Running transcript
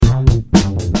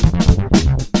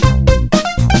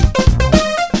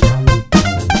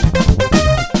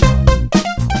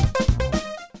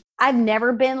I've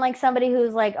never been like somebody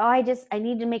who's like, oh, I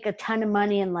need to make a ton of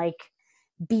money and like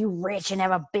be rich and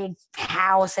have a big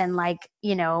house and like,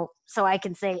 so I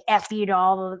can say F you to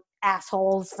all the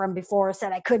assholes from before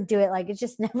said I couldn't do it. Like, it's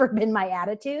just never been my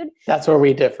attitude. That's where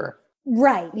we differ.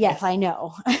 Right. Yes, I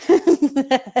know.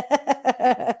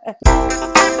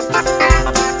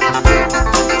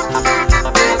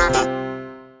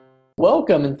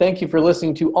 Welcome and thank you for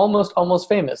listening to Almost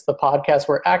Famous, the podcast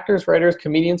where actors, writers,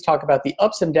 comedians talk about the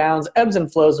ups and downs, ebbs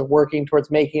and flows of working towards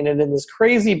making it in this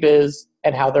crazy biz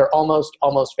and how they're almost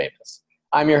famous.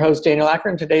 I'm your host, Daniel Acker,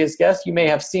 and today's guest you may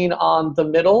have seen on The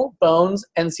Middle, Bones,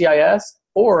 NCIS,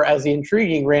 or as the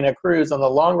intriguing Reina Cruz on the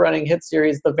long-running hit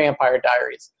series The Vampire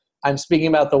Diaries. I'm speaking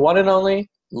about the one and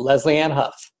only Leslie Ann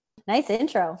Huff. Nice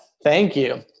intro. Thank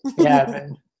you. Yeah,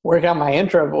 man. Work out my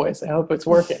intro voice. I hope it's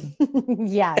working.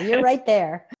 Yeah, you're right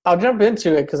there. I'll jump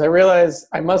into it because I realize,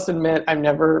 I must admit, I've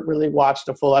never really watched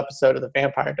a full episode of The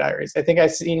Vampire Diaries. I think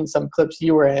I've seen some clips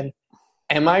you were in.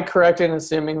 Am I correct in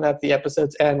assuming that the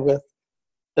episodes end with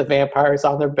the vampires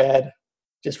on their bed,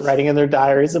 just writing in their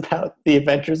diaries about the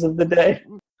adventures of the day?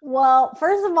 Well,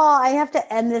 first of all, I have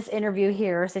to end this interview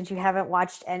here since you haven't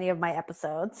watched any of my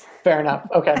episodes. Fair enough.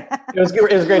 Okay. It was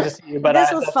great to see you. But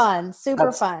this was fun.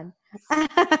 Super fun.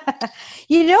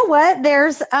 You know what?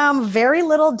 There's very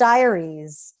little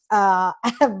diaries at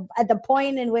the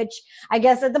point in which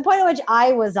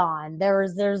I was on.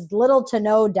 There's little to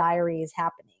no diaries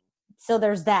happening. So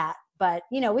there's that. But,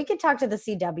 we could talk to the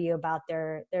CW about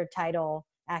their title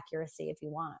accuracy if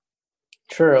you want.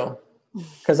 True.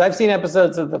 Because I've seen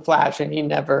episodes of The Flash and he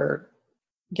never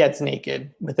gets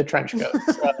naked with a trench coat.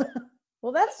 So.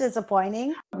 Well, that's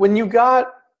disappointing. When you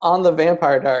got on The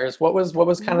Vampire Diaries, what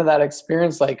was kind of that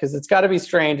experience like? Because it's got to be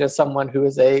strange as someone who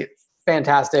is a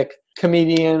fantastic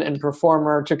comedian and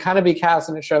performer to kind of be cast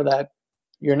in a show that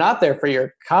you're not there for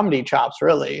your comedy chops,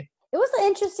 really. It was an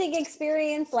interesting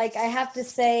experience. Like, I have to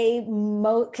say,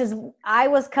 because I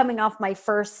was coming off my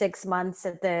first 6 months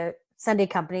at the Sunday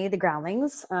Company, the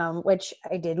Groundlings, which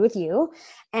I did with you.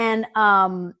 And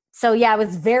so, yeah, I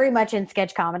was very much in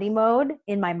sketch comedy mode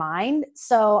in my mind.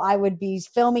 So I would be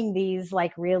filming these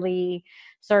like really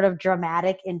sort of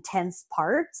dramatic, intense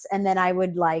parts. And then I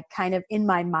would like kind of in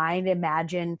my mind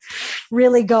imagine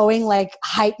really going like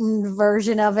heightened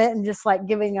version of it and just like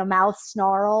giving a mouth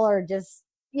snarl or just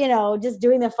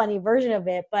doing the funny version of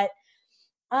it. But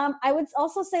I would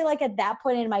also say like at that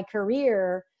point in my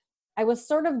career, I was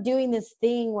sort of doing this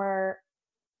thing where,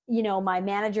 my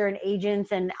manager and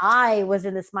agents and I was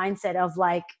in this mindset of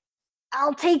like,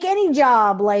 I'll take any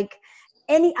job, like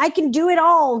I can do it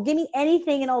all. Give me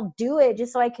anything and I'll do it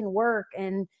just so I can work.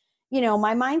 And,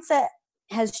 my mindset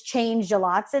has changed a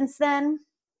lot since then.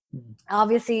 Mm-hmm.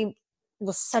 Obviously, it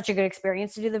was such a good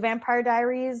experience to do the Vampire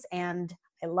Diaries and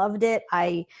I loved it.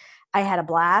 I had a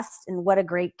blast, and what a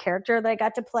great character that I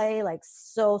got to play. Like,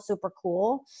 so super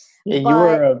cool. Yeah, you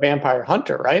were a vampire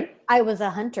hunter, right? I was a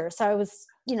hunter. So I was,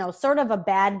 sort of a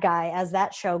bad guy as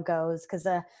that show goes, because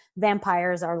the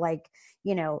vampires are like,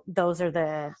 those are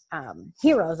the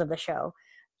heroes of the show.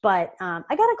 But I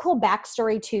got a cool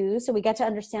backstory too. So we got to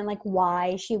understand like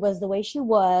why she was the way she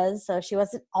was. So she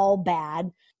wasn't all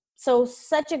bad. So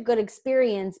such a good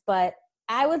experience. But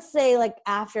I would say like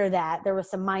after that, there was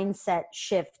some mindset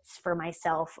shifts for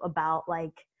myself about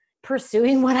like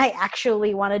pursuing what I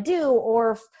actually want to do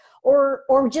or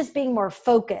just being more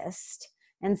focused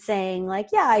and saying like,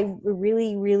 yeah, I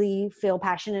really, really feel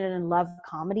passionate and love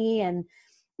comedy. And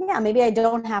yeah, maybe I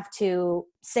don't have to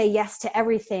say yes to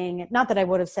everything. Not that I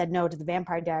would have said no to the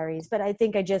Vampire Diaries, but I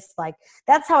think I just like,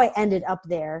 that's how I ended up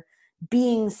there,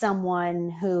 being someone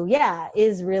who, yeah,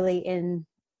 is really in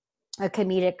a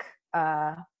comedic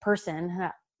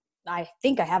person. I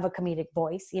think I have a comedic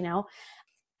voice,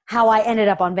 How I ended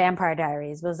up on Vampire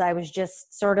Diaries was I was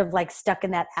just sort of like stuck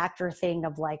in that actor thing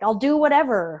of like, I'll do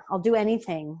whatever, I'll do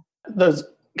anything. Those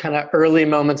kind of early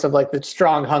moments of like the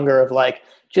strong hunger of like,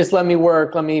 just let me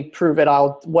work, let me prove it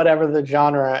out, whatever the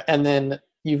genre. And then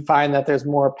you find that there's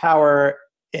more power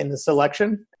in the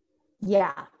selection.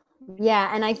 Yeah.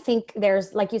 Yeah. And I think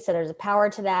there's, like you said, there's a power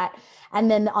to that. And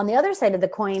then on the other side of the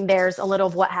coin, there's a little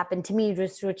of what happened to me,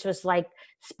 which was like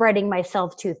spreading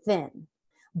myself too thin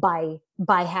by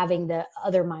having the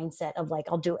other mindset of like,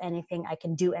 I'll do anything, I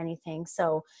can do anything.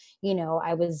 So,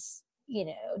 I was,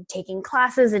 taking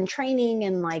classes and training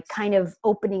and like kind of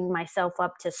opening myself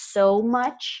up to so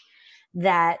much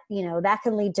that, that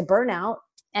can lead to burnout.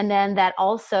 And then that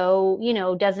also,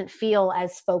 doesn't feel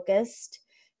as focused,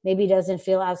 maybe doesn't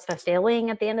feel as fulfilling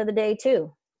at the end of the day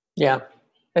too. Yeah.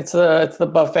 It's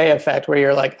the buffet effect where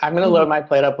you're like, I'm going to load my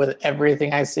plate up with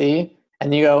everything I see.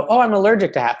 And you go, oh, I'm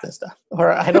allergic to half this stuff,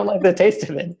 or I don't like the taste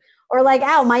of it. Or like,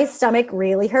 ow, my stomach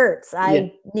really hurts. I Yeah.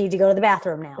 need to go to the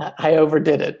bathroom now. I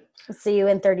overdid it. See you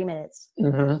in 30 minutes.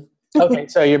 Mm-hmm. Okay,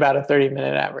 so you're about a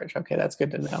 30-minute average. Okay, that's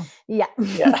good to know. Yeah.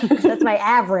 Yeah. That's my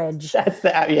average. That's the,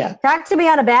 yeah. Talk to me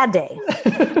on a bad day.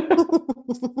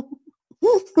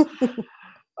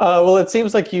 Well, it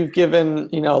seems like you've given,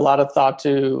 a lot of thought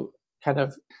to kind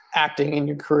of acting in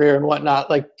your career and whatnot.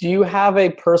 Like, do you have a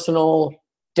personal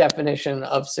definition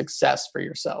of success for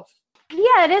yourself?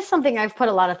 Yeah, it is something I've put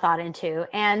a lot of thought into.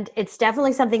 And it's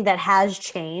definitely something that has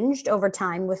changed over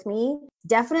time with me.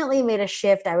 Definitely made a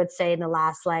shift, I would say, in the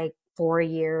last 4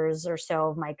 years or so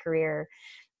of my career.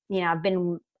 I've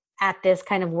been at this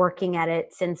kind of working at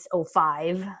it since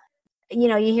 2005.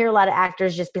 You hear a lot of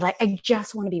actors just be like, I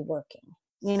just want to be working.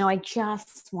 I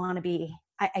just want to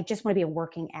be a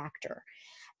working actor.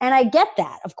 And I get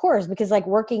that, of course, because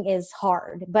working is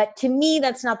hard. But to me,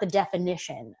 that's not the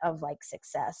definition of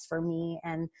success for me.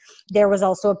 And there was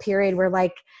also a period where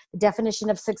the definition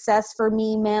of success for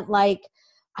me meant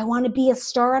I want to be a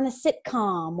star on a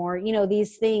sitcom, or,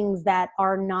 these things that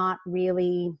are not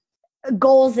really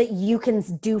goals that you can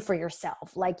do for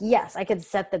yourself. Yes, I could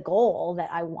set the goal that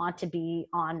I want to be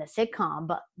on a sitcom,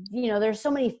 but there's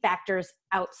so many factors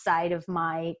outside of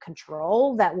my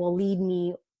control that will lead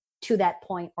me to that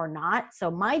point or not.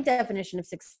 So my definition of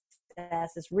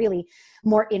success is really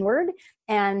more inward,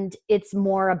 and it's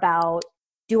more about,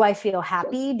 do I feel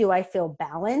happy? Do I feel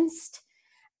balanced?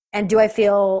 And do I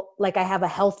feel like I have a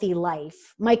healthy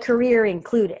life? My career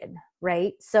included,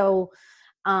 right? So,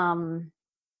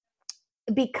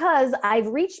 because I've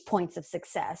reached points of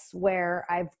success where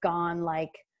I've gone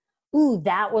ooh,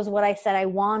 that was what I said I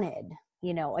wanted,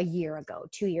 a year ago,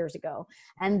 2 years ago.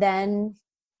 And then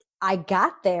I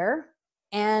got there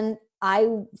and I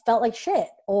felt like shit,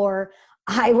 or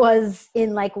I was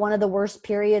in one of the worst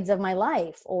periods of my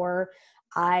life, or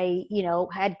I,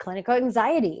 had clinical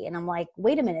anxiety, and I'm like,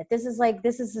 wait a minute, this is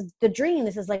the dream.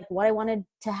 This is what I wanted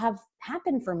to have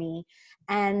happen for me.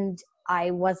 And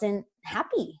I wasn't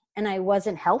happy and I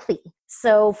wasn't healthy.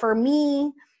 So for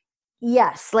me,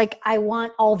 yes, I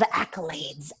want all the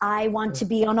accolades. I want to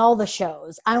be on all the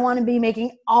shows. I want to be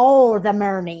making all the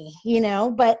money,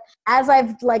 but as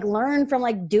I've learned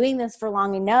from doing this for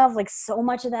long enough, so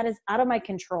much of that is out of my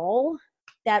control,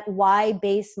 that why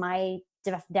base my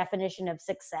definition of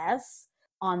success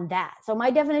on that. So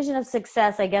my definition of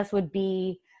success, I guess, would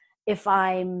be if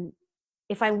I'm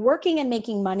working and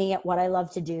making money at what I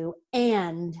love to do,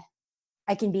 and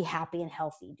I can be happy and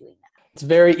healthy doing that. It's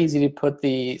very easy to put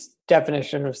the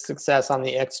definition of success on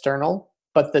the external,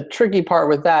 but the tricky part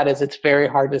with that is it's very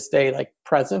hard to stay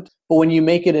present. But when you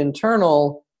make it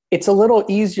internal, it's a little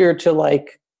easier to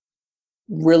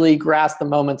really grasp the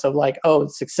moments of oh,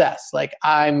 it's success.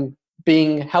 I'm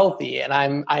being healthy, and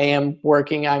I am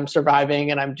working, I'm surviving,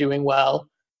 and I'm doing well,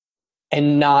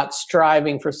 and not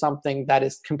striving for something that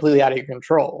is completely out of your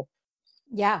control.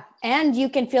 Yeah. And you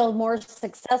can feel more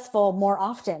successful more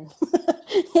often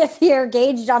if you're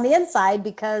engaged on the inside,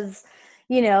 because,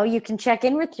 you can check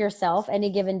in with yourself any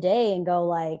given day and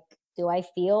go do I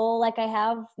feel like I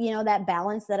have, that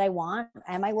balance that I want?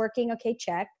 Am I working? Okay,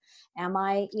 check. Am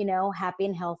I, happy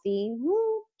and healthy?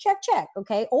 Check.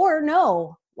 Okay. Or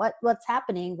no, what's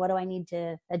happening? What do I need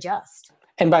to adjust?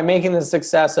 And by making the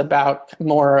success about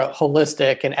more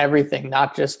holistic and everything,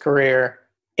 not just career,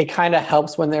 it kind of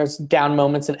helps when there's down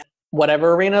moments in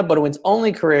whatever arena, but when it's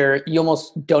only career, you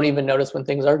almost don't even notice when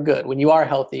things are good, when you are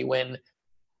healthy, when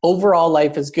overall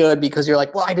life is good, because you're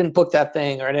well, I didn't book that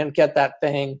thing, or I didn't get that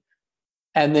thing.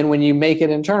 And then when you make it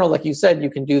internal, like you said,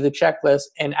 you can do the checklist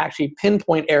and actually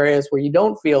pinpoint areas where you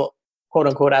don't feel quote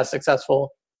unquote as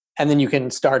successful. And then you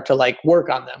can start to work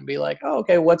on them, be oh,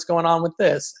 okay, what's going on with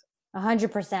this?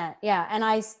 100%. Yeah. And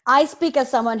I speak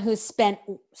as someone who's spent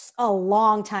a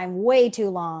long time, way too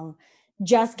long,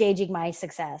 just gauging my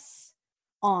success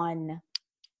on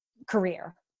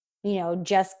career,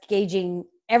 just gauging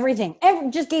everything,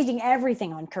 just gauging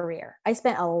everything on career. I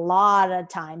spent a lot of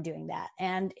time doing that,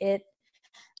 and it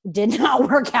did not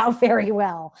work out very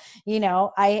well.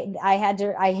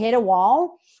 I hit a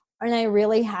wall, and I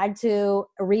really had to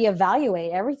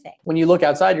reevaluate everything. When you look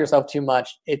outside yourself too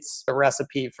much, it's a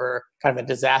recipe for kind of a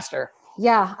disaster.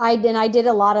 Yeah, I did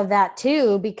a lot of that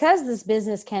too, because this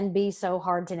business can be so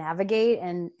hard to navigate,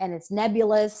 and it's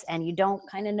nebulous, and you don't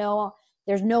kind of know,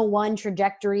 there's no one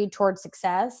trajectory towards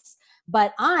success.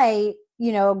 But I,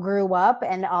 grew up,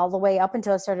 and all the way up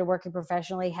until I started working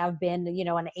professionally, have been,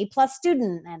 an A+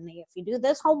 student. And if you do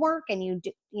this homework and you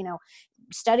do,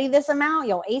 study this amount,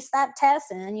 you'll ace that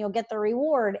test, and then you'll get the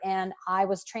reward. And I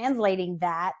was translating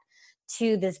that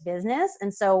to this business.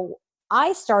 And so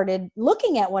I started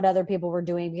looking at what other people were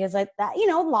doing because that,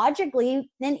 logically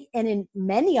and in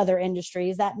many other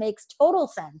industries, that makes total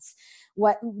sense.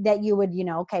 That you would,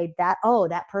 okay,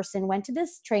 that person went to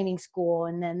this training school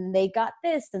and then they got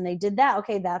this and they did that.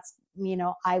 Okay, that's,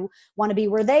 I want to be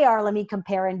where they are. Let me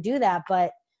compare and do that.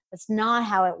 But it's not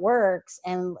how it works.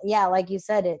 And yeah, like you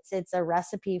said, it's a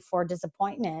recipe for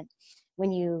disappointment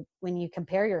when you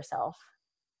compare yourself.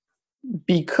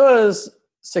 Because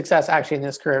success actually in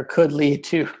this career could lead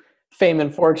to fame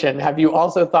and fortune, have you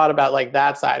also thought about like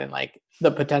that side and like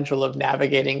the potential of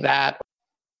navigating that?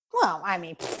 Well, I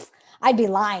mean, I'd be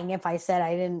lying if I said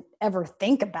I didn't ever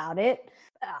think about it.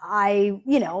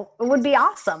 It would be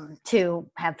awesome to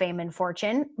have fame and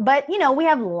fortune, but we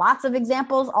have lots of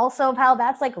examples also of how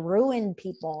that's like ruined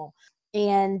people.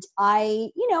 And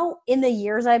in the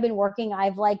years I've been working,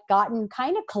 I've like gotten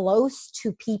kind of close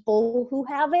to people who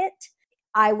have it.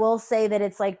 I will say that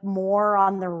it's like more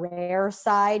on the rare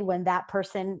side when that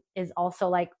person is also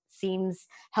like seems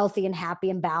healthy and happy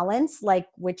and balanced, like,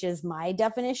 which is my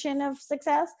definition of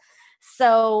success.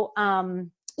 So,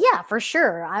 yeah, for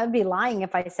sure. I would be lying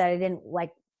if I said I didn't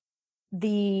like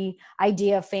the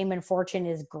idea of fame and fortune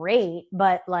is great,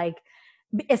 but like,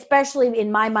 especially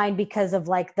in my mind, because of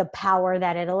like the power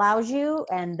that it allows you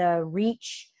and the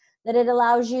reach that it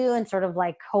allows you, and sort of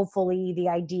like hopefully the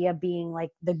idea being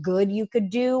like the good you could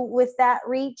do with that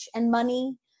reach and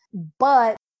money.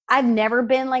 But I've never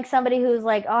been like somebody who's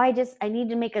like, oh, I need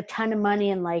to make a ton of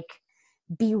money and like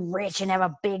be rich and have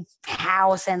a big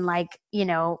house and like,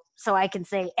 so I can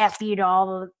say F you to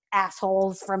all the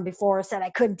assholes from before said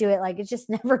I couldn't do it. Like, it's just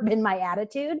never been my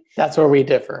attitude. That's where we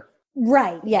differ.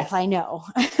 Right. Yes, I know.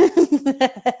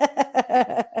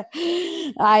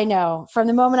 I know. From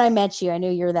the moment I met you, I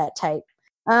knew you're that type.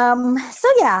 So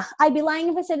yeah, I'd be lying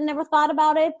if I said I never thought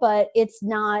about it, but it's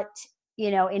not,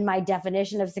 in my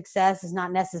definition of success is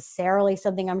not necessarily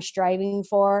something I'm striving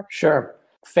for. Sure.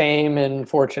 Fame and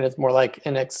fortune is more like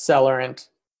an accelerant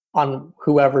on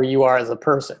whoever you are as a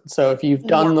person. So if you've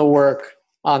done the work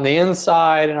on the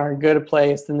inside and are in a good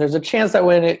place, then there's a chance that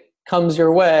when it comes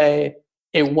your way,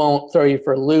 it won't throw you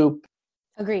for a loop.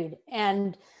 Agreed.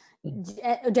 And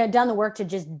done the work to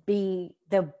just be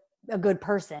a good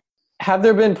person. Have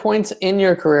there been points in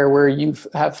your career where you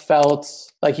have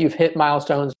felt like you've hit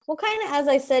milestones? Well, kind of as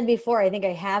I said before, I think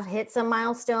I have hit some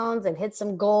milestones. I've hit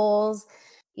some goals.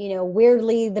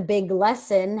 Weirdly, the big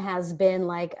lesson has been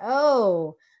like,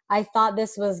 oh, I thought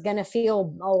this was going to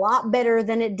feel a lot better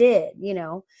than it did,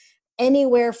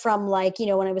 anywhere from like,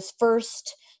 when I was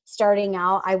first starting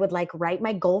out, I would like write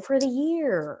my goal for the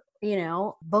year,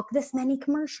 book this many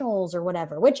commercials or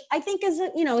whatever, which I think is,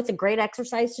 it's a great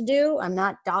exercise to do. I'm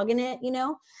not dogging it,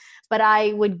 but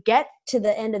I would get to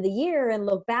the end of the year and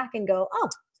look back and go, oh,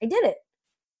 I did it.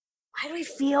 Why do I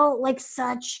feel like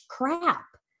such crap?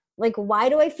 Like, why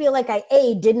do I feel like I,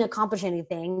 A, didn't accomplish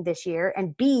anything this year,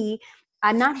 and B,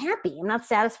 I'm not happy. I'm not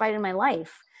satisfied in my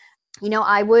life.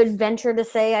 I would venture to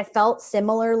say I felt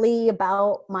similarly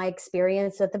about my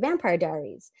experience with the Vampire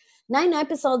Diaries. 9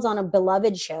 episodes on a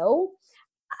beloved show.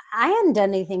 I hadn't done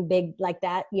anything big like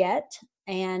that yet.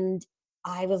 And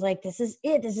I was like, this is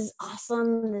it. This is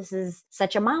awesome. This is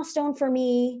such a milestone for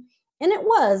me. And it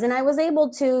was. And I was able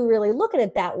to really look at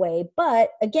it that way. But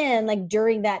again, like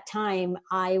during that time,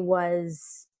 I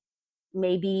was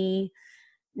maybe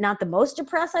not the most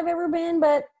depressed I've ever been,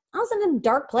 but I was in a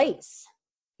dark place.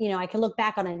 I can look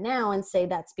back on it now and say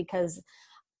that's because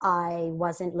I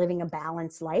wasn't living a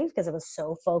balanced life because I was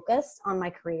so focused on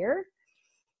my career.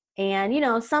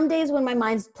 And, some days when my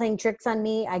mind's playing tricks on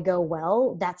me, I go,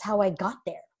 well, that's how I got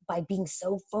there, by being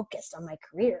so focused on my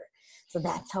career. So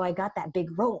that's how I got that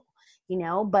big role,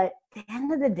 but at the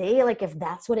end of the day, like if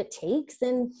that's what it takes,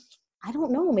 then I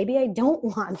don't know, maybe I don't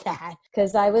want that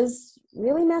because I was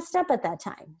really messed up at that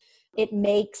time. It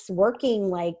makes working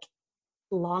like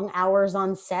long hours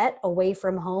on set away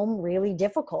from home really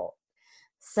difficult.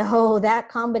 So that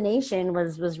combination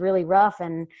was really rough,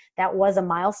 and that was a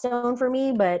milestone for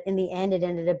me, but in the end it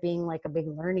ended up being like a big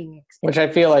learning experience. Which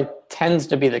I feel like tends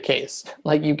to be the case.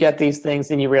 Like you get these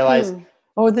things and you realize,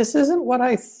 oh, this isn't what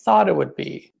I thought it would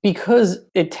be, because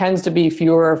it tends to be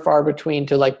fewer and far between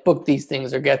to like book these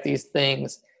things or get these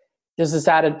things. There's this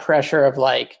added pressure of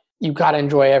like, you got to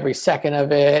enjoy every second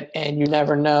of it and you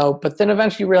never know. But then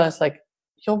eventually you realize like,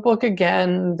 you'll book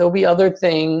again, there'll be other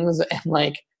things. And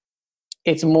like,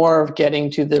 it's more of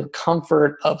getting to the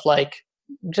comfort of like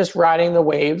just riding the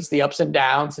waves, the ups and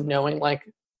downs, and knowing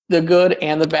like the good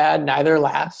and the bad neither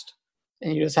last.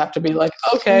 And you just have to be like,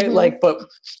 okay, like, but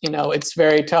it's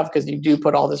very tough because you do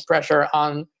put all this pressure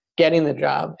on getting the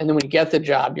job. And then when you get the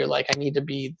job, you're like, I need to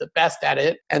be the best at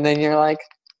it. And then you're like,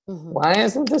 why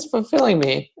isn't this fulfilling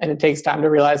me? And it takes time to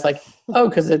realize like, oh,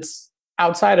 because it's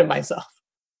outside of myself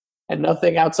and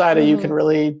nothing outside of you can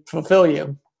really fulfill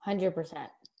you. 100%.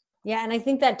 Yeah. And I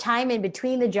think that time in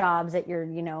between the jobs that you're,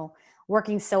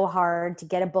 working so hard to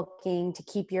get a booking, to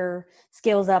keep your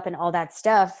skills up and all that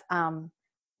stuff,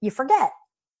 you forget.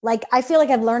 Like, I feel like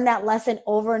I've learned that lesson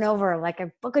over and over. Like,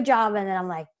 I book a job and then I'm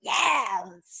like, yeah,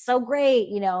 it's so great.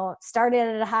 Started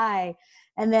at a high.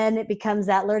 And then it becomes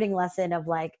that learning lesson of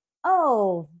like,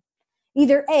 oh,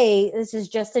 either A, this is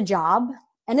just a job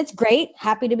and it's great.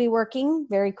 Happy to be working.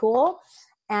 Very cool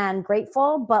and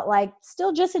grateful, but like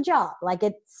still just a job. Like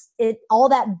all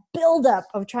that buildup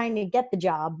of trying to get the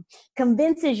job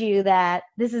convinces you that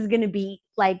this is going to be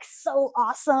like so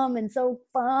awesome and so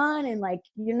fun. And like,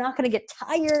 you're not going to get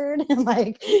tired. And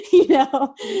like,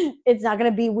 it's not going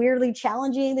to be weirdly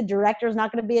challenging. The director is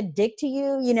not going to be a dick to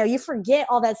you. You forget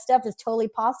all that stuff is totally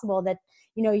possible, that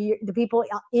the people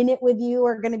in it with you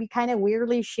are going to be kind of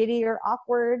weirdly shitty or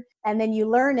awkward. And then you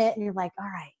learn it and you're like, all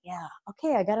right, yeah,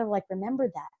 okay, I got to like remember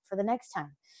that for the next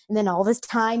time. And then all this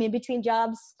time in between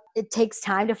jobs, it takes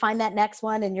time to find that next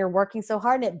one, and you're working so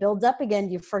hard and it builds up again,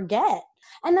 you forget.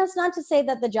 And that's not to say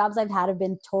that the jobs I've had have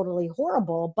been totally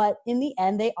horrible, but in the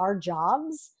end, they are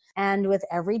jobs. And with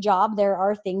every job, there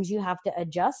are things you have to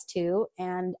adjust to.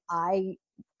 And I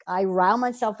rile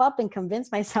myself up and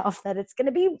convince myself that it's going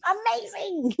to be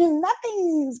amazing.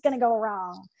 Nothing's going to go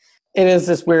wrong. It is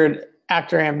this weird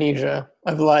actor amnesia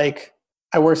of like,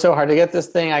 I worked so hard to get this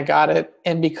thing, I got it.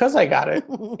 And because I got it,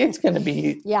 it's going to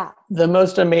be the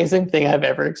most amazing thing I've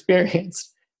ever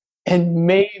experienced. And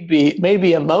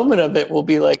maybe a moment of it will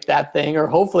be like that thing, or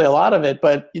hopefully a lot of it.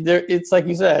 But it's like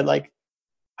you said, like,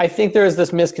 I think there is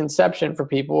this misconception for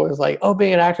people. It's like, oh,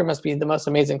 being an actor must be the most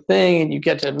amazing thing, and you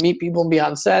get to meet people and be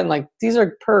on set, and like, these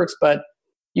are perks. But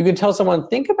you can tell someone,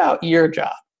 think about your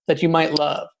job that you might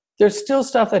love. There's still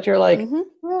stuff that you're like,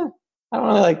 I don't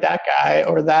really like that guy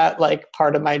or that like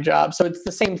part of my job. So it's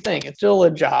the same thing. It's still a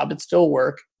job. It's still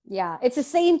work. Yeah, it's the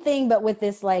same thing, but with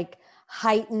this like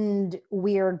heightened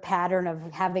weird pattern of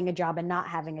having a job and not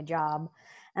having a job.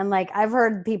 And like, I've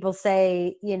heard people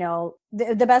say,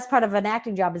 the best part of an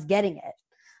acting job is getting it.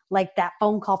 Like that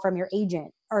phone call from your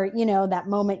agent, or, that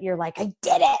moment you're like, I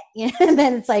did it. And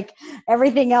then it's like,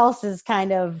 everything else is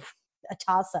kind of a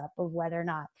toss up of whether or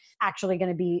not actually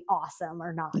going to be awesome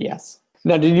or not. Yes.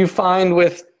 Now, did you find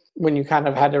when you kind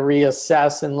of had to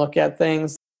reassess and look at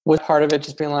things, was part of it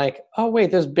just being like, oh,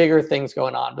 wait, there's bigger things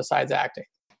going on besides acting?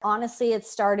 Honestly, it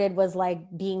started was like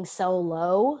being so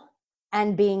low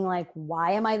and being like,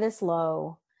 why am I this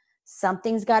low?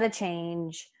 Something's got to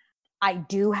change. I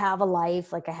do have a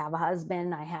life. Like, I have a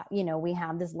husband. I have, we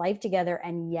have this life together,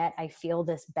 and yet I feel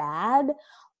this bad.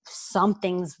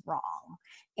 Something's wrong.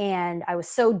 And I was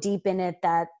so deep in it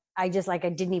that I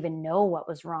didn't even know what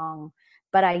was wrong,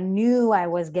 but I knew I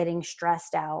was getting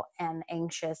stressed out and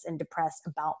anxious and depressed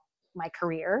about my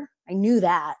career. I knew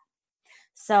that.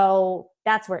 So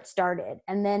that's where it started.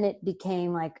 And then it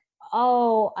became like,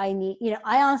 oh, I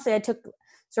took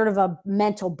sort of a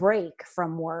mental break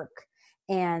from work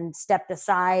and stepped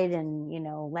aside and,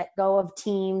 let go of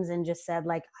teams and just said,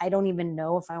 like, I don't even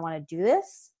know if I want to do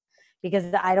this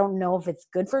because I don't know if it's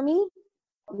good for me.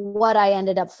 What I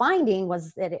ended up finding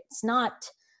was that it's not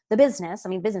the business. I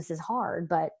mean, business is hard,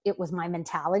 but it was my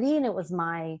mentality and it was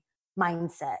my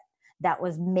mindset that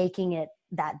was making it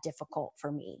that difficult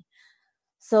for me.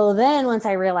 So then once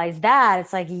I realized that,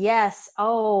 it's like, yes,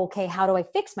 oh, okay, how do I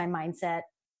fix my mindset?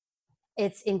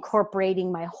 It's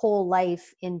incorporating my whole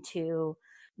life into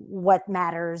what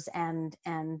matters and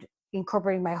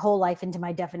incorporating my whole life into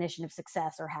my definition of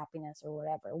success or happiness or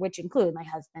whatever, which include my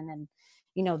husband and,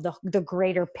 the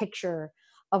greater picture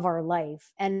of our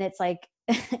life. And it's like,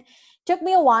 took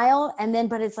me a while.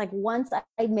 But it's like, once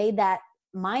I made that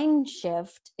mind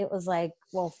shift, it was like,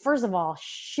 well, first of all,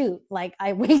 shoot, like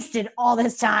I wasted all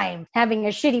this time having a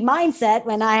shitty mindset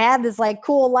when I had this like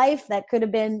cool life that could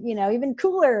have been, even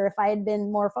cooler if I had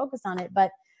been more focused on it.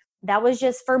 But that was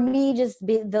just for me,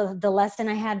 the lesson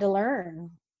I had to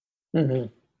learn. Mm-hmm.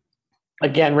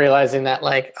 Again, realizing that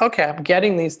like, okay, I'm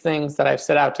getting these things that I've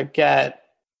set out to get.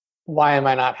 Why am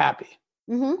I not happy?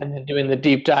 Mm-hmm. And then doing the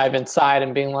deep dive inside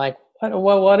and being like,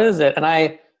 what is it? And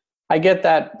I get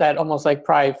that almost like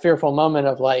probably fearful moment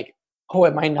of like, oh,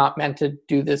 am I not meant to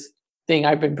do this thing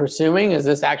I've been pursuing? Is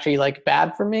this actually like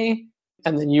bad for me?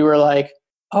 And then you were like,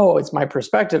 oh, it's my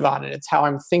perspective on it. It's how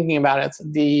I'm thinking about it. It's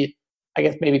the, I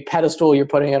guess maybe pedestal you're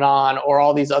putting it on, or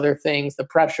all these other things, the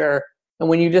pressure. And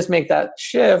when you just make that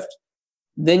shift,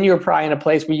 then you're probably in a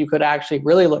place where you could actually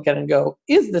really look at it and go,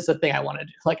 is this a thing I want to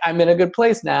do? Like, I'm in a good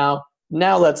place now.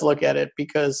 Now let's look at it,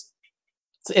 because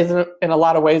isn't in a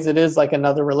lot of ways it is like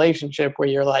another relationship where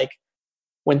you're like,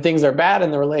 when things are bad in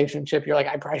the relationship, you're like,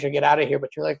 I probably should get out of here. But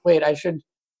you're like, wait, I should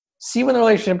see when the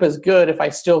relationship is good if I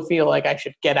still feel like I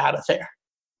should get out of there.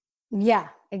 Yeah,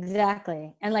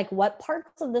 exactly. And like, what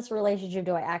parts of this relationship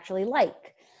do I actually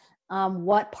like?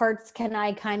 What parts can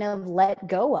I kind of let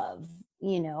go of?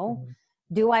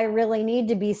 Do I really need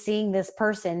to be seeing this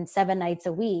person 7 nights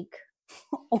a week?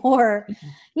 Or,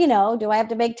 do I have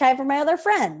to make time for my other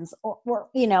friends? Or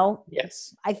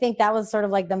Yes. I think that was sort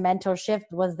of like the mental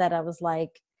shift, was that I was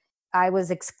like, I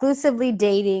was exclusively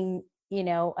dating,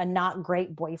 a not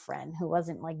great boyfriend who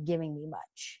wasn't like giving me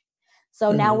much.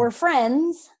 So now we're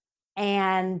friends,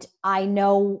 and I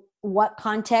know what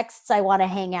contexts I want to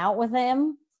hang out with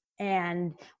him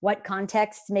and what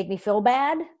contexts make me feel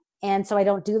bad. And so I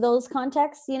don't do those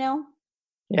contexts,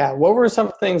 Yeah. What were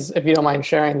some things, if you don't mind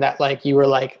sharing, that like you were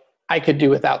like, I could do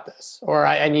without this, or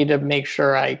I need to make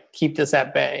sure I keep this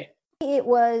at bay? It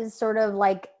was sort of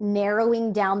like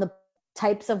narrowing down the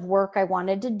types of work I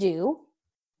wanted to do,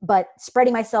 but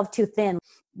spreading myself too thin.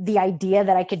 The idea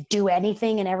that I could do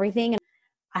anything and everything, and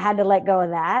I had to let go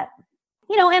of that.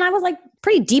 And I was like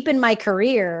pretty deep in my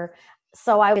career,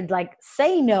 so I would like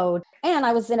say no. And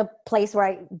I was in a place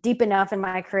where deep enough in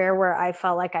my career where I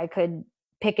felt like I could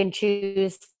pick and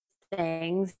choose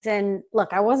things. And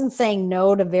look, I wasn't saying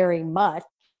no to very much,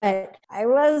 but I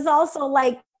was also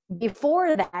like,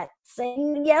 before that,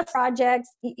 saying yes projects,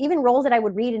 even roles that I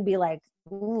would read and be like,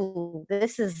 ooh,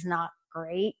 this is not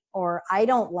great, or I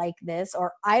don't like this,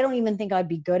 or I don't even think I'd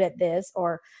be good at this,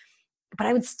 but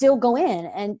I would still go in.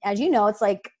 And as you know, it's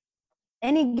like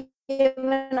any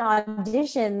given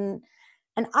audition,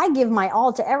 and I give my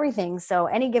all to everything. So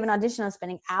any given audition, I'm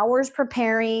spending hours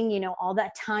preparing, all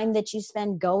that time that you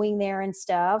spend going there and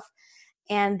stuff.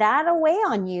 And that'll weigh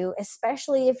on you,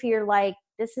 especially if you're like,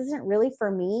 this isn't really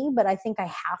for me, but I think I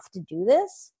have to do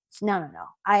this. No.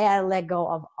 I had to let go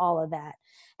of all of that.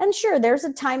 And sure, there's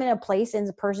a time and a place in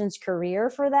a person's career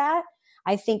for that.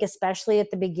 I think especially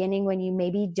at the beginning, when you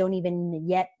maybe don't even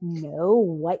yet know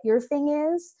what your thing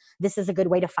is, this is a good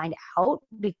way to find out.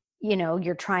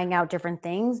 You're trying out different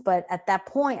things. But at that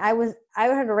point, I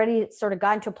had already sort of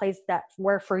gotten to a place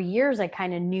where for years I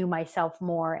kind of knew myself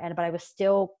more, but I was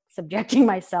still subjecting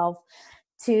myself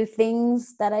to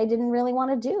things that I didn't really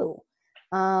want to do.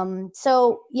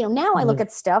 So now I look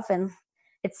at stuff and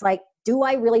it's like, do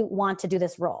I really want to do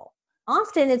this role?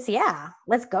 Often it's, yeah,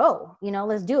 let's go,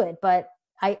 let's do it. But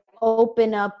I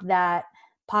open up that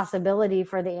possibility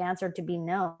for the answer to be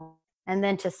no, and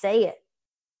then to say it.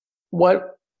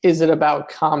 What is it about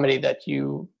comedy that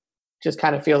you just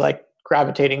kind of feel like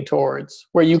gravitating towards,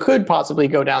 where you could possibly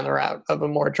go down the route of a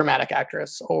more dramatic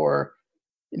actress or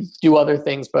do other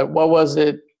things? But what was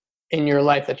it in your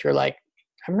life that you're like,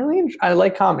 I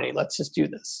like comedy, let's just do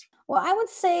this? Well, I would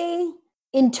say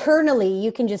internally,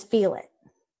 you can just feel it.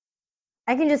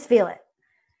 I can just feel it.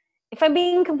 If I'm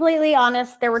being completely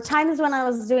honest, there were times when I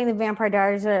was doing the Vampire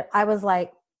Diaries where I was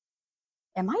like,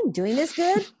 am I doing this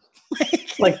good?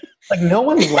 like no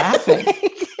one's laughing.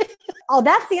 Oh,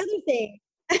 that's the other thing.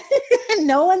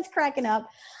 No one's cracking up.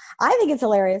 I think it's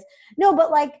hilarious. No,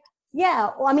 but like, yeah,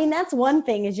 well, I mean, that's one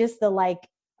thing, is just the like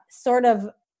sort of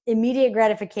immediate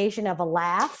gratification of a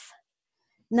laugh.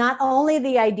 Not only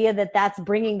the idea that that's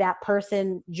bringing that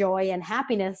person joy and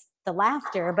happiness, the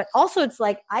laughter, but also it's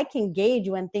like I can gauge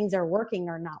when things are working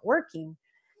or not working.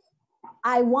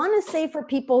 I want to say for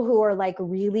people who are like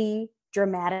really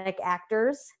dramatic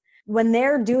actors, when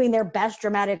they're doing their best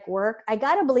dramatic work, I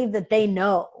got to believe that they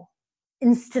know,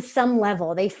 and to some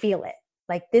level, they feel it.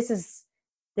 Like, this is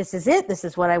it. This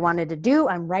is what I wanted to do.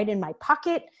 I'm right in my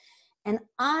pocket. And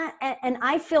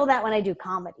I feel that when I do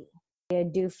comedy. I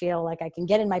do feel like I can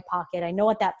get in my pocket. I know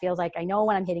what that feels like. I know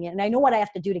when I'm hitting it, and I know what I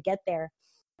have to do to get there.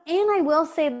 And I will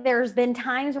say there's been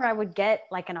times where I would get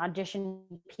like an audition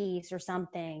piece or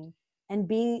something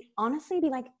and honestly be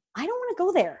like, I don't want to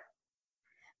go there.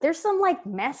 There's some like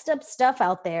messed up stuff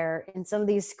out there in some of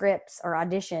these scripts or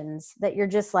auditions that you're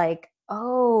just like,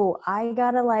 oh, I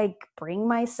gotta like bring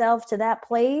myself to that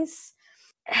place.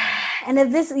 And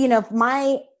if this, if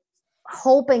my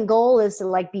hope and goal is to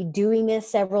like be doing this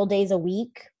several days a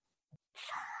week,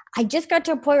 I just got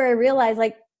to a point where I realized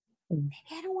like, maybe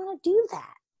I don't want to do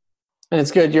that. And it's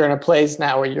good you're in a place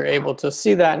now where you're able to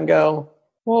see that and go,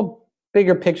 well,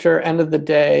 bigger picture, end of the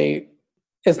day,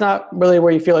 it's not really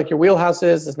where you feel like your wheelhouse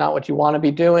is. It's not what you want to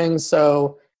be doing.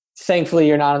 So thankfully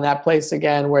you're not in that place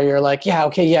again where you're like, yeah,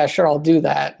 okay, yeah, sure, I'll do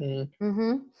that. And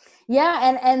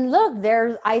Yeah, and look,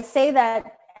 I say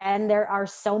that, and there are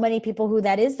so many people who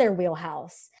that is their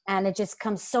wheelhouse, and it just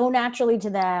comes so naturally to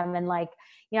them. And like,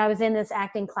 I was in this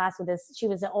acting class with this. She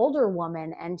was an older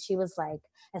woman, and she was like,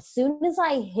 as soon as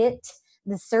I hit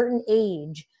the certain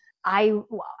age, I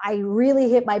I really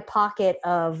hit my pocket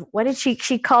of, what did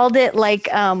she called it, like,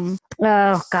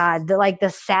 oh god, like the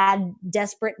sad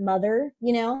desperate mother,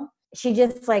 she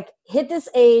just like hit this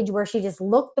age where she just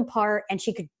looked the part, and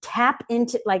she could tap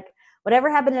into like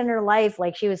whatever happened in her life.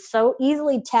 Like she was so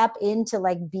easily tap into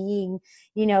like being,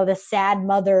 the sad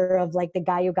mother of like the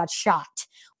guy who got shot.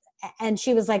 And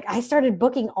she was like, I started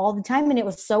booking all the time, and it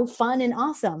was so fun and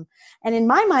awesome. And in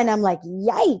my mind, I'm like,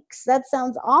 yikes, that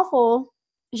sounds awful.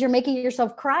 You're making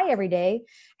yourself cry every day.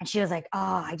 And she was like,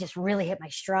 oh, I just really hit my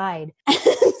stride.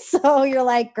 So you're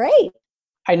like, great.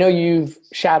 I know you've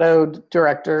shadowed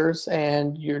directors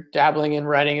and you're dabbling in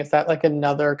writing. Is that like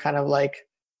another kind of like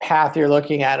path you're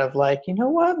looking at of like, you know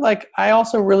what, like I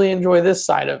also really enjoy this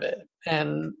side of it,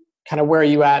 and kind of where are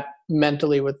you at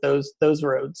mentally with those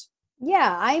roads?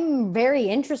 Yeah, I'm very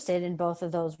interested in both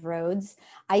of those roads.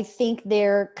 I think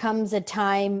there comes a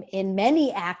time in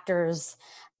many actors'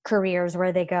 careers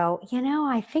where they go,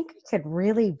 I think I could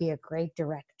really be a great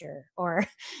director. Or,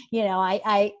 yeah,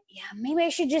 maybe I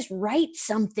should just write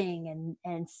something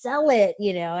and sell it,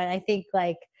 And I think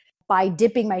like by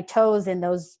dipping my toes in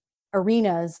those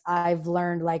arenas, I've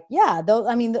learned like, yeah, those,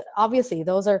 I mean, obviously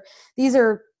these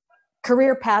are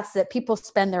career paths that people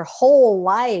spend their whole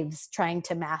lives trying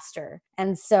to master.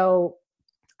 And so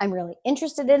I'm really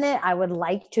interested in it. I would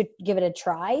like to give it a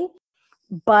try.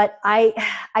 But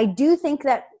I do think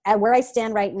that at where I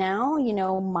stand right now,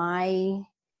 my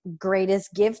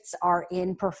greatest gifts are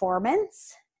in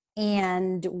performance,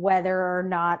 and whether or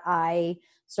not I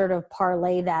sort of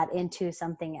parlay that into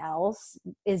something else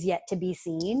is yet to be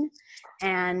seen.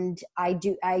 And I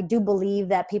do believe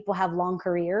that people have long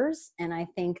careers, and I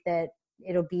think that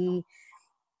it'll be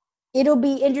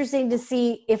interesting to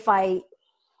see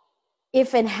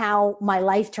if and how my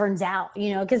life turns out,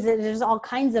 because there's all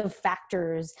kinds of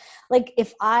factors. Like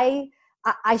if I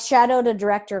shadowed a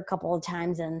director a couple of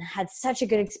times and had such a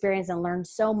good experience and learned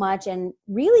so much, and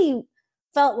really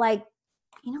felt like,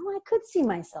 I could see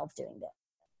myself doing that.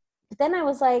 But then I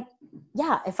was like,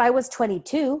 yeah, if I was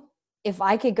 22, if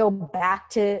I could go back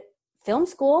to film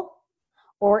school,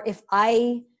 or if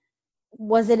I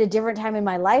was at a different time in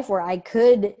my life where I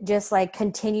could just like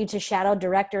continue to shadow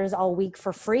directors all week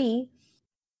for free.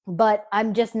 But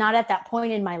I'm just not at that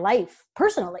point in my life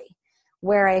personally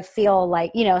where I feel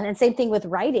like, and same thing with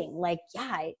writing. Like,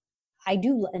 yeah, I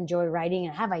do enjoy writing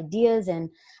and have ideas, and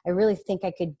I really think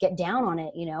I could get down on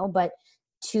it, but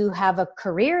to have a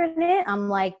career in it, I'm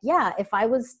like, yeah, if I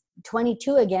was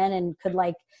 22 again and could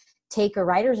like take a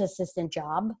writer's assistant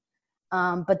job,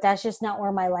 but that's just not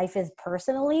where my life is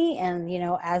personally. And,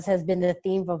 as has been the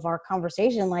theme of our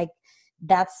conversation, like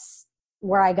that's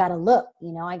where I got to look,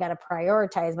 I got to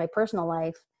prioritize my personal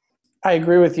life. I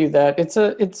agree with you that it's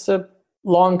a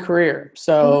long career.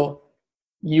 So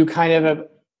you kind of have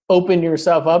opened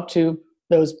yourself up to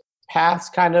those paths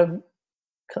kind of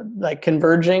like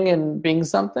converging and being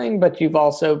something, but you've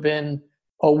also been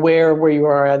aware of where you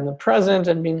are in the present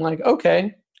and being like,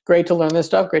 okay, great to learn this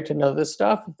stuff, great to know this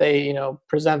stuff. If they,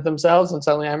 present themselves and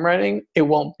suddenly I'm writing, it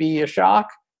won't be a shock,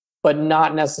 but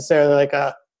not necessarily like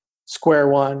a square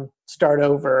one, start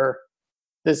over.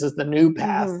 This is the new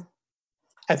path. Mm-hmm.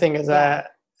 I think is a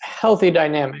healthy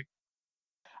dynamic.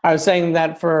 I was saying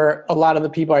that for a lot of the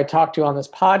people I talk to on this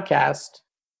podcast,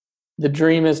 the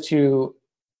dream is to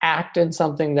act in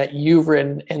something that you've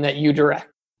written and that you direct.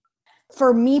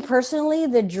 For me personally,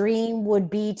 the dream would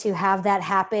be to have that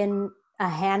happen a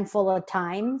handful of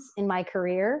times in my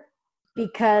career,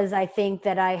 because I think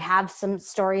that I have some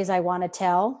stories I want to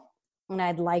tell and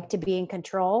I'd like to be in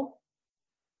control.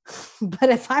 But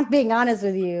if I'm being honest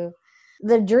with you,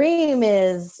 the dream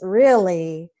is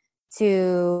really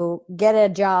to get a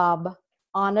job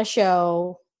on a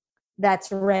show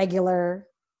that's regular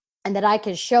and that I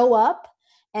can show up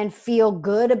and feel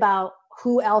good about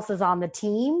who else is on the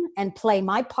team and play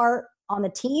my part on the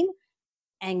team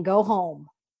and go home.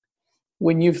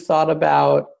 When you've thought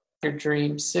about your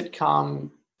dream sitcom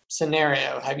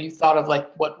scenario, have you thought of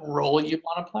like what role you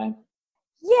want to play?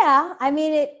 Yeah, I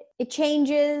mean, it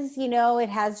changes, it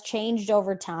has changed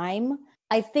over time.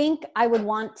 I think I would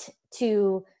want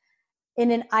to,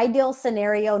 in an ideal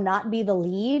scenario, not be the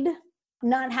lead,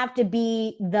 not have to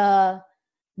be the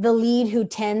lead who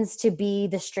tends to be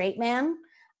the straight man.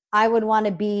 I would want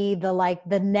to be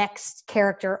the next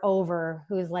character over,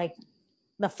 who's like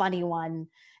the funny one,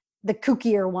 the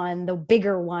kookier one, the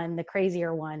bigger one, the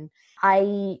crazier one.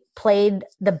 I played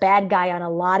the bad guy on a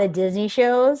lot of Disney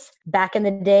shows back in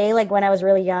the day, like when I was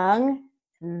really young.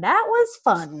 And that was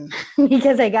fun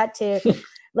because I got to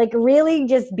like really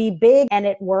just be big, and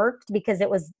it worked because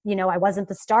it was, I wasn't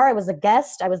the star. I was a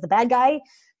guest. I was the bad guy.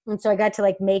 And so I got to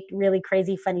like make really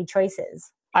crazy, funny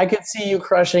choices. I could see you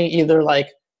crushing either like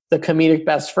the comedic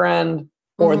best friend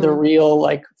or the real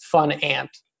like fun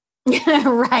aunt.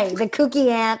 Right. The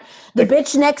kooky aunt, the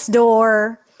bitch next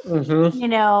door,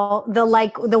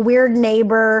 the weird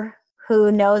neighbor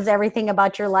who knows everything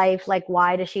about your life. Like,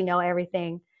 why does she know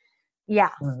everything?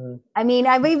 Yeah. Mm-hmm. I mean,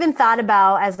 I've even thought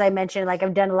about, as I mentioned, like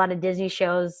I've done a lot of Disney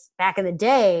shows back in the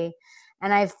day,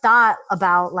 and I've thought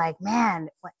about like, man,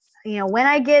 when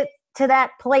I get to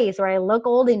that place where I look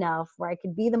old enough where I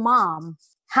could be the mom,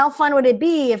 how fun would it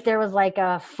be if there was like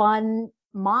a fun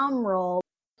mom role?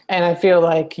 And I feel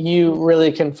like you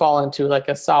really can fall into like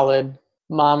a solid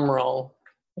mom role,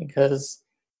 because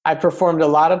I performed a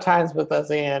lot of times with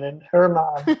Leslie Ann, and her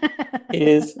mom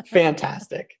is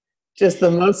fantastic. Just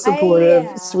the most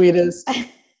supportive, sweetest.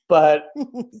 But,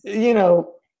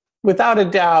 without a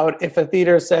doubt, if a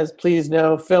theater says, please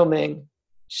no filming,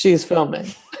 she's filming.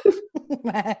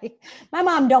 Right. My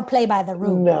mom don't play by the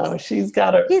rules. No, she's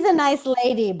a nice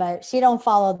lady, but she don't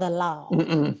follow the law.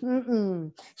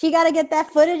 She got to get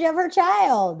that footage of her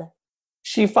child.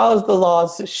 She follows the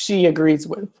laws she agrees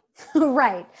with.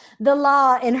 Right. The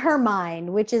law in her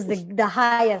mind, which is the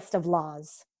highest of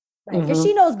laws. Right. Because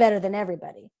she knows better than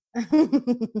everybody.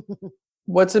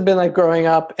 What's it been like growing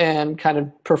up and kind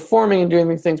of performing and doing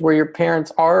these things where your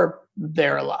parents are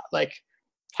there a lot? Like,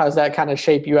 how does that kind of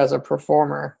shape you as a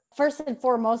performer? First and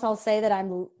foremost, I'll say that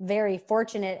I'm very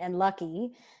fortunate and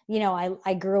lucky.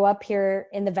 I grew up here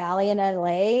in the Valley in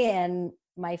LA, and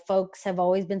my folks have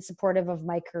always been supportive of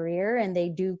my career, and they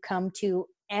do come to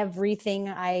everything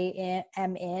I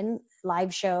am in,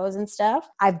 live shows and stuff.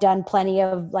 I've done plenty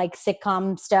of like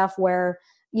sitcom stuff where,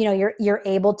 you're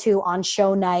able to on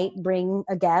show night bring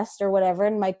a guest or whatever,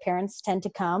 and my parents tend to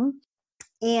come.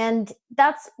 And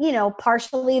that's,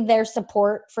 partially their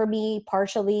support for me,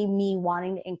 partially me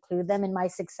wanting to include them in my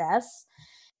success.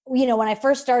 When I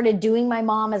first started doing my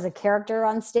mom as a character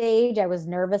on stage, I was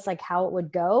nervous like how it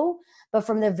would go. But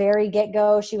from the very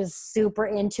get-go, she was super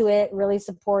into it, really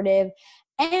supportive.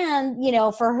 And,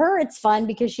 for her, it's fun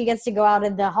because she gets to go out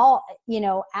in the hall,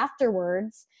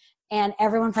 afterwards. And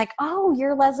everyone's like, oh,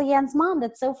 you're Leslie Ann's mom.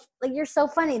 That's so, like, you're so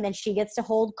funny. And then she gets to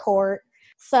hold court.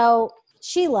 So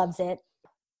she loves it.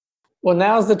 Well,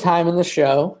 now's the time in the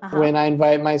show when I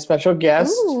invite my special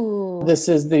guest. Ooh. This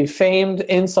is the famed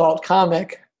insult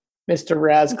comic, Mr.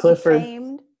 Raz Clifford.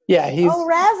 Famed? Yeah,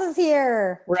 Raz is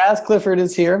here. Raz Clifford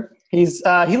is here. He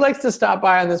likes to stop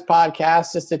by on this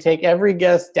podcast just to take every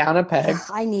guest down a peg.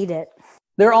 I need it.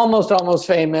 They're almost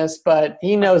famous, but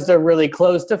he knows they're really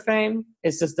close to fame.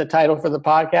 It's just the title for the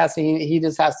podcast. He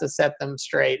just has to set them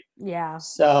straight. Yeah.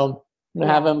 So I'm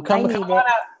gonna have him come on out.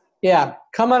 Yeah,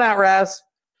 come on out, Raz.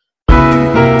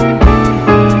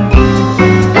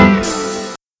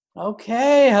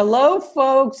 Okay, hello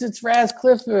folks, it's Raz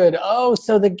Clifford. Oh,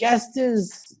 so the guest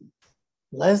is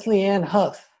Leslie Ann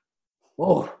Huff.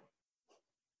 Whoa,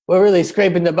 we're really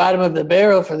scraping the bottom of the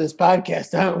barrel for this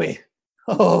podcast, aren't we?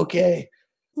 Okay.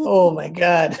 Oh my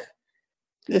God,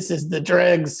 this is the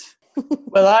dregs.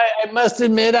 Well, I must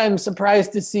admit I'm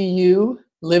surprised to see you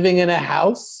living in a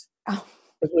house. Oh.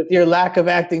 With your lack of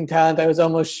acting talent, I was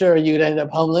almost sure you'd end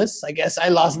up homeless. I guess I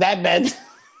lost that bet.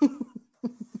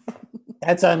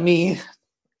 That's on me.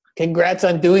 Congrats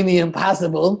on doing the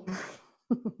impossible.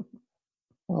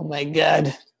 Oh my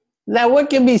God. Now, what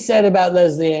can be said about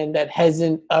Leslie Ann that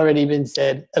hasn't already been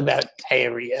said about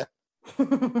diarrhea?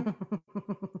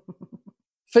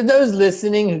 For those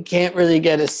listening who can't really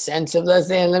get a sense of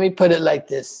Leslie Ann, let me put it like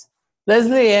this.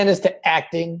 Leslie Ann is to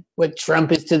acting what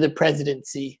Trump is to the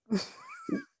presidency.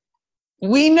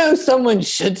 We know someone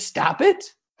should stop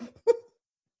it,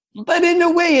 but in a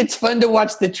way, it's fun to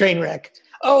watch the train wreck.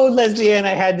 Oh, Leslie Ann, I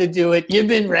had to do it. You've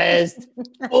been razzed.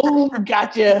 Oh,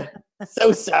 gotcha.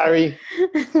 So sorry.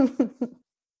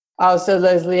 Also,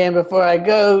 Leslie Ann, before I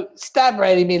go, stop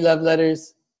writing me love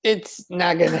letters. It's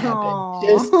not going to happen.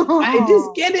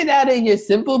 Just get it out of your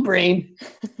simple brain.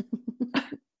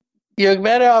 You're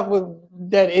better off with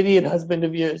that idiot husband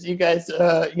of yours. You guys,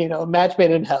 match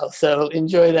made in hell. So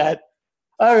enjoy that.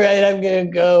 All right, I'm going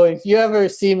to go. If you ever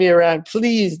see me around,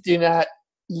 please do not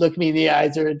look me in the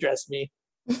eyes or address me.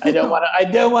 I don't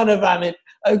want to vomit.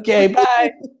 Okay,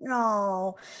 bye.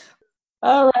 Oh.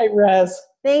 All right, Raz.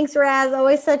 Thanks, Raz.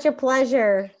 Always such a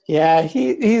pleasure. Yeah,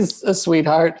 he's a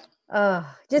sweetheart.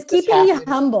 Just keeping you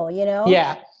humble,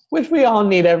 Yeah. which we all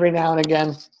need every now and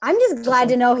again. I'm just glad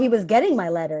to know he was getting my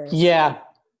letters. Yeah.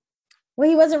 Well,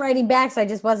 he wasn't writing back, so I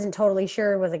just wasn't totally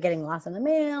sure. Was it getting lost in the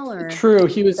mail or? True.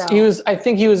 He was, I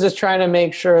think he was just trying to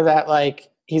make sure that like,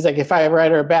 he's like, if I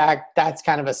write her back, that's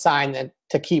kind of a sign that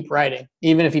to keep writing,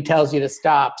 even if he tells you to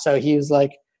stop. So he was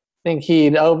like, I think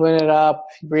he'd open it up,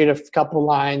 read a couple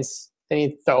lines, then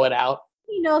he'd throw it out.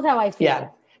 He knows how I feel. Yeah.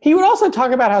 He would also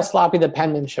talk about how sloppy the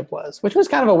penmanship was, which was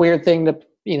kind of a weird thing to,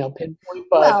 pinpoint.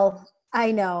 But well,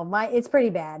 I know it's pretty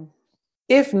bad.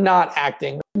 If not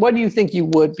acting, what do you think you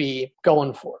would be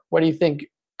going for? What do you think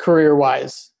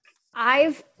career-wise?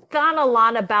 I've thought a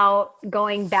lot about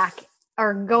going back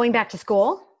to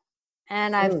school,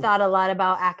 and I've thought a lot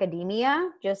about academia.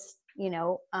 Just,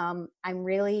 I'm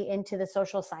really into the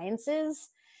social sciences.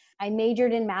 I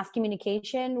majored in mass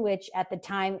communication, which at the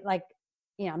time, like,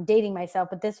 I'm dating myself,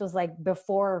 but this was like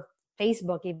before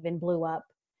Facebook even blew up.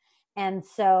 And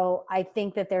so I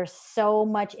think that there's so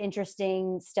much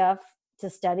interesting stuff to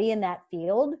study in that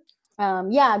field.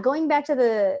 Going back to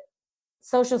the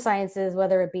social sciences,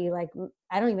 whether it be like,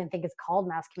 I don't even think it's called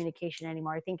mass communication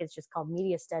anymore. I think it's just called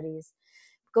media studies.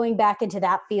 Going back into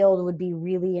that field would be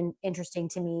really interesting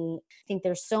to me. I think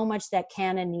there's so much that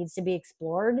can and needs to be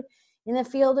explored in the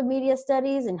field of media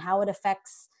studies and how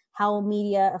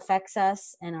media affects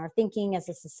us and our thinking as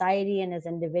a society and as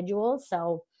individuals.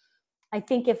 So I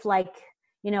think if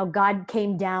God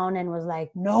came down and was like,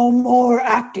 no more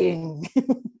acting,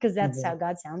 because that's how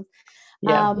God sounds.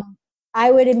 Yeah.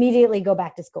 I would immediately go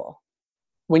back to school.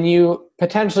 When you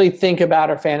potentially think about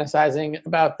or fantasizing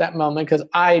about that moment, because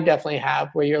I definitely have,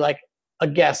 where you're like a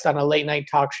guest on a late night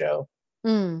talk show,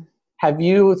 have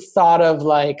you thought of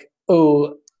like,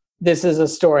 oh, this is a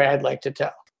story I'd like to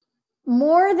tell?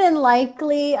 More than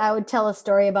likely, I would tell a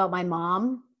story about my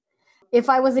mom. If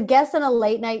I was a guest on a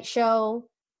late night show,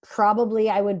 probably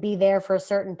I would be there for a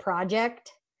certain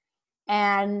project,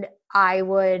 and I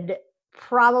would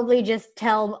probably just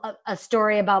tell a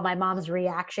story about my mom's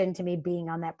reaction to me being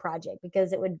on that project,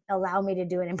 because it would allow me to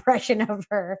do an impression of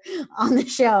her on the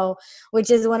show, which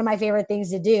is one of my favorite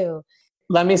things to do.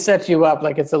 Let me set you up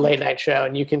like it's a late night show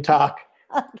and you can talk.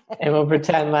 Okay. And we'll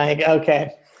pretend like,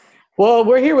 okay. Well,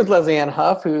 we're here with Leslie Ann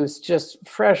Huff, who's just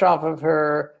fresh off of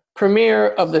her premiere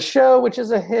of the show, which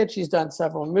is a hit. She's done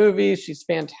several movies. She's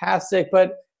fantastic.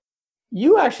 But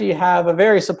you actually have a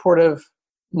very supportive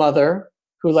mother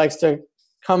who likes to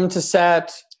come to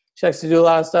set. She likes to do a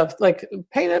lot of stuff. Like,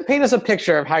 paint us a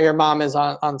picture of how your mom is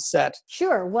on set.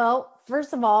 Sure. Well,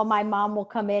 first of all, my mom will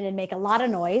come in and make a lot of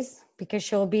noise because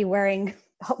she'll be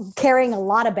carrying a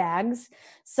lot of bags.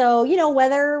 So,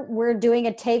 whether we're doing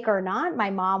a take or not, my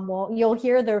mom you'll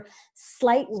hear the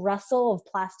slight rustle of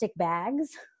plastic bags.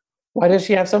 Why does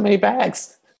she have so many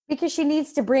bags? Because she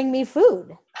needs to bring me food.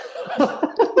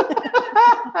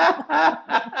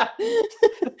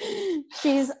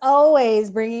 She's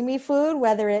always bringing me food,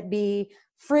 whether it be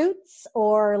fruits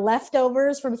or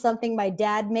leftovers from something my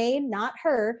dad made, not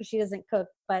her, because she doesn't cook,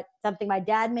 but something my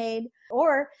dad made,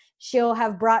 or she'll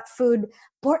have brought food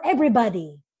for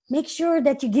everybody. Make sure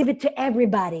that you give it to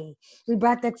everybody. We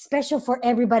brought that special for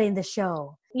everybody in the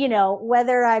show.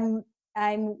 Whether I'm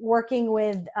working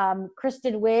with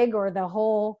Kristen Wiig or the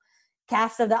whole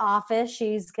cast of The Office,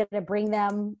 she's going to bring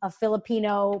them a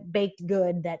Filipino baked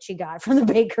good that she got from the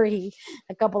bakery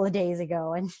a couple of days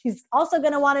ago. And she's also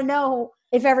going to want to know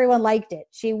if everyone liked it.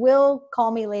 She will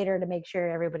call me later to make sure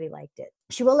everybody liked it.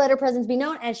 She will let her presence be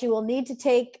known, and she will need to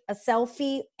take a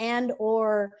selfie and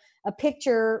or a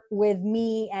picture with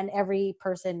me and every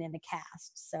person in the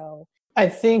cast. So I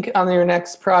think on your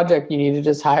next project, you need to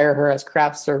just hire her as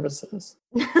craft services.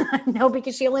 No,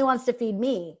 because she only wants to feed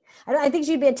me. I think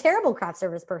she'd be a terrible craft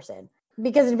service person,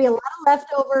 because it'd be a lot of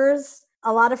leftovers,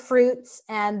 a lot of fruits,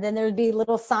 and then there'd be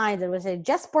little signs that would say,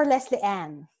 just for Leslie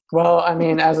Ann. Well, I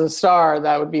mean, as a star,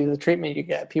 that would be the treatment you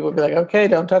get. People would be like, okay,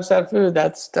 don't touch that food.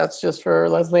 That's just for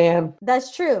Leslie Ann.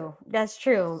 That's true.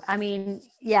 I mean,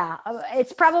 yeah,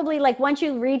 it's probably like once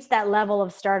you reach that level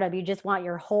of startup, you just want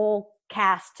your whole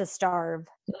cast to starve,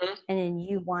 and then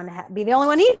you want to be the only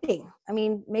one eating. I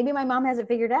mean, maybe my mom has it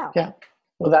figured out. Yeah.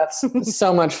 Well, that's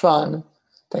so much fun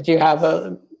that you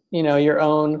have your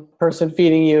own person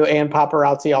feeding you and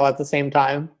paparazzi all at the same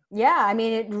time. Yeah, I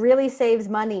mean, it really saves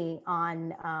money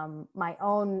on my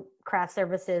own craft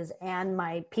services and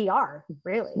my PR,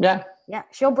 really. Yeah. Yeah,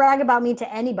 she'll brag about me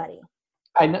to anybody.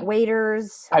 I know.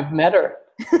 Waiters. I've met her.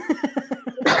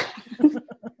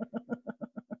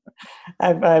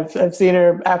 I've seen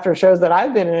her after shows that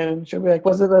I've been in, and she'll be like,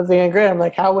 was it Leslie Ann Gray? I'm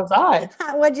like, how was I?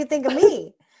 What'd you think of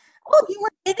me? Oh, you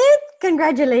were in it?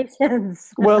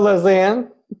 Congratulations. Well, Leslie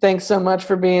Ann, thanks so much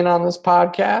for being on this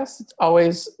podcast. It's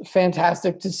always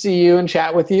fantastic to see you and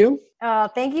chat with you. Oh,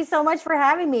 thank you so much for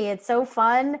having me. It's so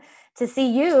fun to see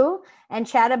you and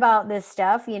chat about this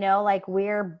stuff. You know, like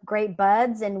we're great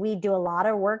buds and we do a lot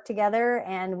of work together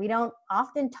and we don't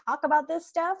often talk about this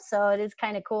stuff. So it is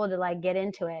kind of cool to like get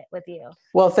into it with you.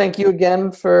 Well, thank you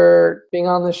again for being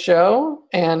on the show.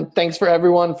 And thanks for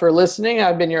everyone for listening.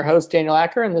 I've been your host, Daniel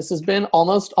Acker, and this has been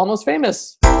Almost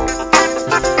Famous.